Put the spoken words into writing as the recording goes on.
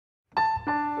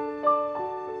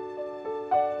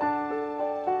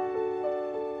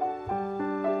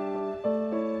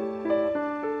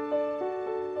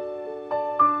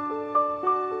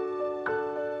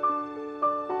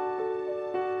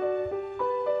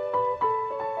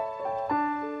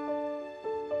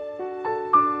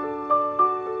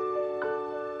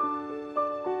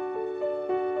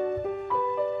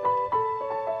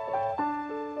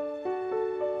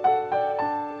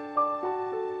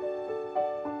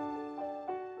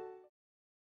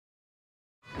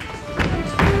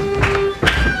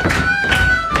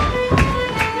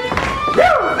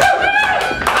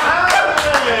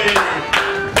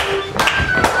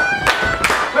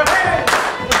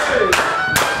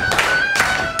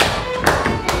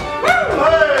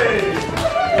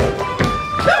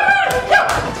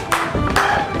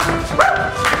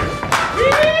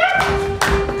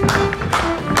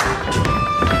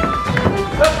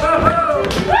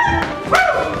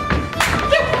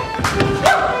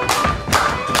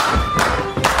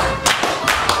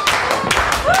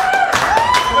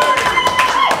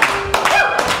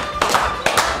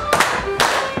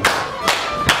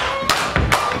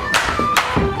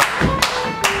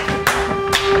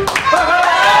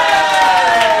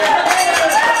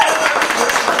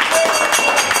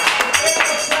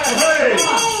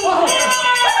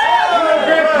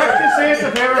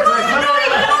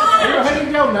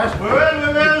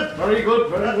good,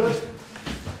 very good.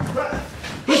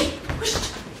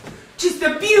 Tis the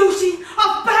beauty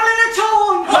of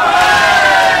Ballinatone!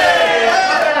 Hey!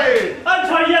 And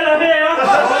her yellow hair!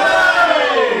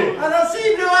 Hey! And her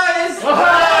sea blue eyes!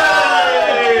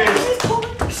 Hey! She's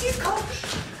coming! She's coming!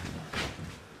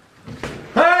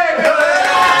 Hey!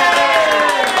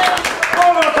 Go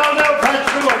over town now,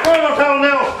 Cashel. Go over town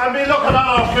now and be looking at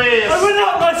our face. I will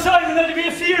not, my Simon, that'll be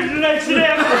a fear tonight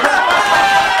today.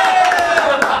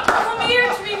 Come here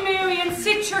to me, Mary, and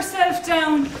sit yourself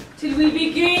down till we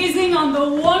be gazing on the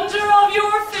wonder of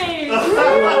your face.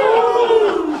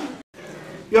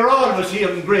 You're always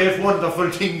hearing great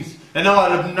wonderful things and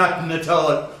all of nothing at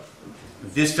all.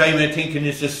 This time I'm thinking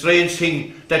it's a strange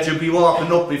thing that you'll be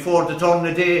walking up before the turn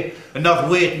of day and not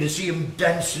waiting to see him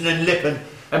dancing and lipping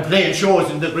and playing shows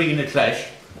in the green at Clash.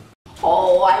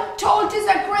 Oh, I'm told 'tis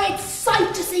a great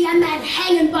sight to see a man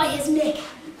hanging by his neck.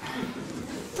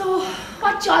 Though,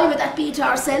 what joy would that be to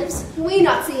ourselves? We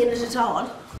not seeing it at all.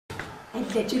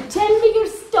 I'd let you tell me your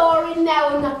story now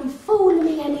and not be fooling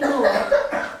me anymore.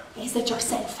 Is it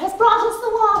yourself has brought us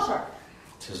the water?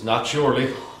 'Tis not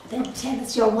surely. Then tell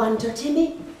us your wonder,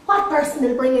 Timmy. What person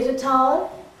will bring it at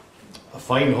all? A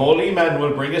fine holy man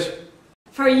will bring it.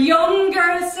 For young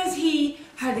girls, says he,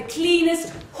 are the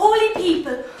cleanest, holy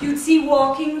people you'd see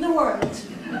walking the world.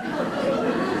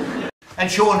 And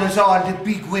showing us all the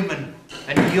big women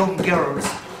and the young girls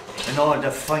and all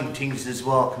the fine things that's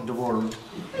walking the world.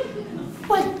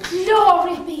 Well,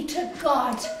 glory be to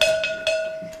God.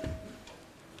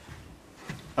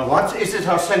 And what is it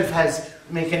herself has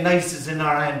making nices in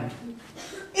her hand?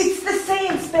 It's the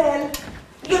saint's bell.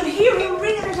 You'll hear him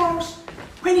ringing it out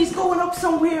when he's going up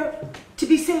somewhere to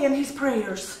be saying his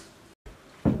prayers.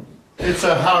 It's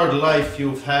a hard life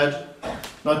you've had,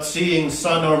 not seeing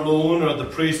sun or moon or the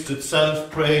priest itself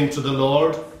praying to the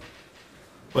Lord.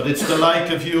 But it's the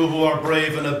like of you who are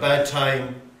brave in a bad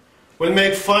time, will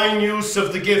make fine use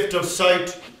of the gift of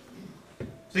sight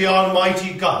the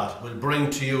Almighty God will bring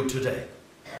to you today.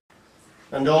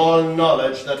 And all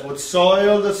knowledge that would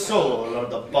soil the soul or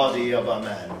the body of a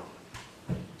man.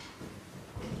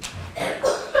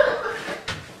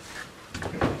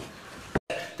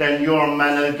 Then your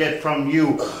man will get from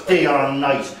you day or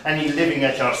night, and he living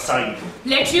at your side.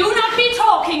 Let you not be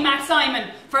talking, Matt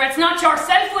Simon, for it's not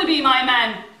yourself will be my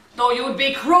man, though you'd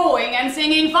be crowing and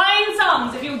singing fine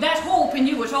songs if you'd that hope in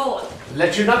you at all.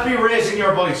 Let you not be raising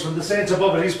your voice when the saints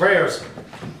above it his prayers.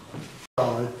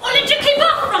 Oh, let you keep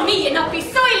off from me and not be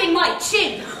soiling my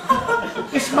chin.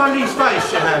 It's Molly's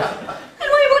voice you have. And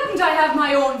why wouldn't I have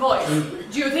my own voice?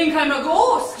 Do you think I'm a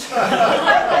ghost?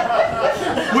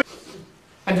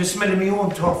 And the smell of my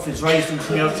own turf is rising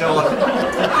from your jaw.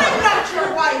 I'm not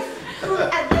your wife.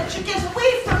 And let you get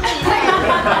away from me.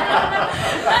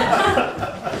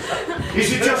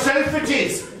 Is it yourself it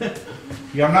is?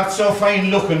 You're not so fine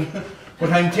looking,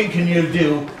 but I'm thinking you'll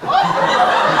do.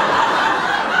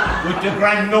 With the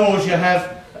grand nose you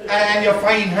have, and your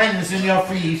fine hands and your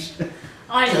feet.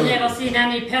 I've never seen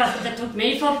any person that took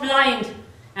me for blind.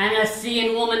 And a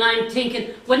seeing woman, I'm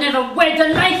thinking, would never wed the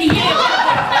like of you.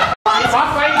 It's a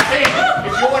fine thing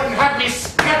if you wouldn't have me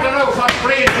scattered out what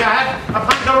brains you had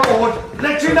upon the road.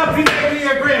 Let you not be making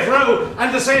a great row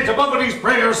and the saints above it his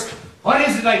prayers. What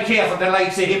is it I care for the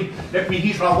likes of him? Let me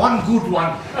hear one good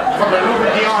one for the love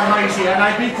of the Almighty, and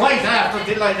I'll be quite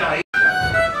after till I die.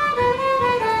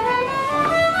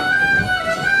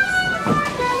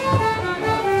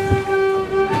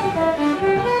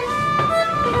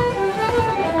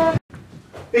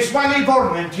 It's Wally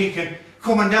Burnham thinking,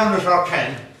 coming down with her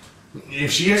can.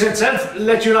 If she is itself,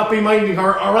 let you not be minding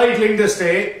her or idling this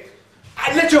day.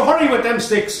 And let you hurry with them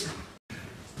sticks.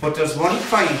 But there's one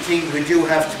fine thing we do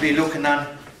have to be looking on.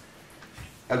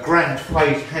 A grand,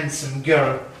 white, handsome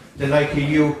girl, the like of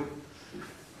you.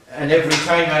 And every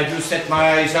time I do set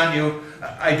my eyes on you,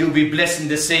 I do be blessing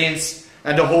the saints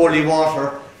and the holy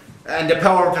water and the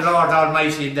power of the Lord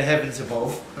Almighty in the heavens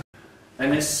above.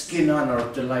 And a skin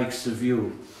honour the likes of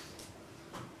you.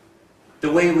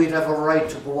 The way we'd have a right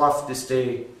to go off this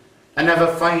day and have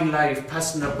a fine life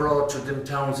passing abroad through them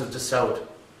towns of the south.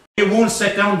 You won't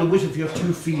set down the width of your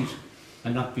 2 feet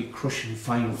and not be crushing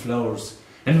fine flowers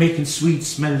and making sweet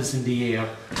smells in the air.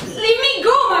 Leave me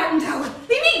go, Martin Tower.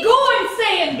 Leave me go, I'm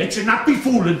saying. Let you not be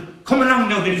fooling. Come along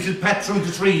now, the little pat through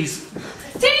the trees.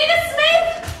 Timmy the Smith!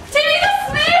 Timmy the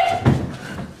Smith!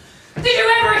 Did you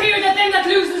ever hear that them that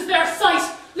loses their sight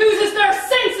loses their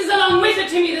senses along with it,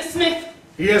 Timmy the Smith?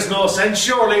 He has no sense,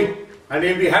 surely, and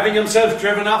he'll be having himself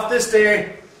driven off this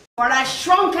day. For a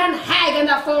shrunken hag in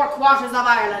the 4 quarters of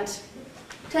Ireland.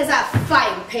 'Tis a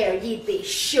fine pair ye'd be,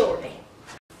 surely.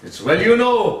 It's well you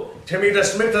know, Timmy the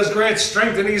Smith has great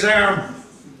strength in his arm.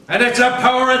 And it's a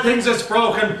power of things that's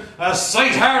broken, a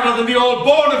sight harder than the old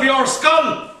bone of your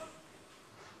skull.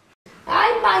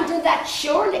 I'm minding that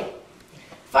surely.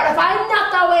 For if I'm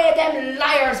not the way them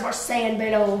liars were saying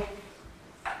below,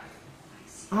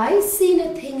 I seen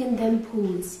a thing in them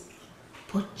pools,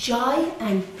 put joy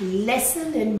and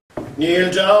blessing in.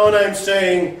 Kneel down, I'm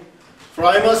saying, for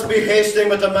I must be hasting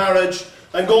with the marriage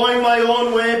and going my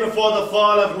own way before the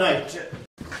fall of night.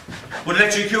 But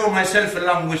let you cure myself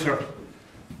along with her,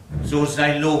 so as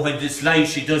I know when this lie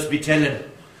she does be telling,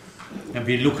 and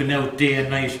be looking out day and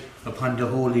night upon the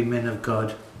holy men of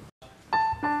God.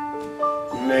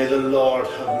 May the Lord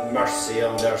have mercy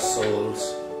on their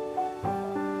souls.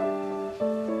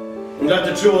 And let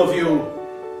the two of you,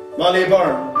 Molly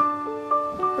Byrne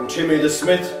and Timmy the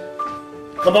Smith,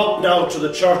 come up now to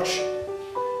the church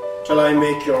till I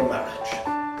make your marriage.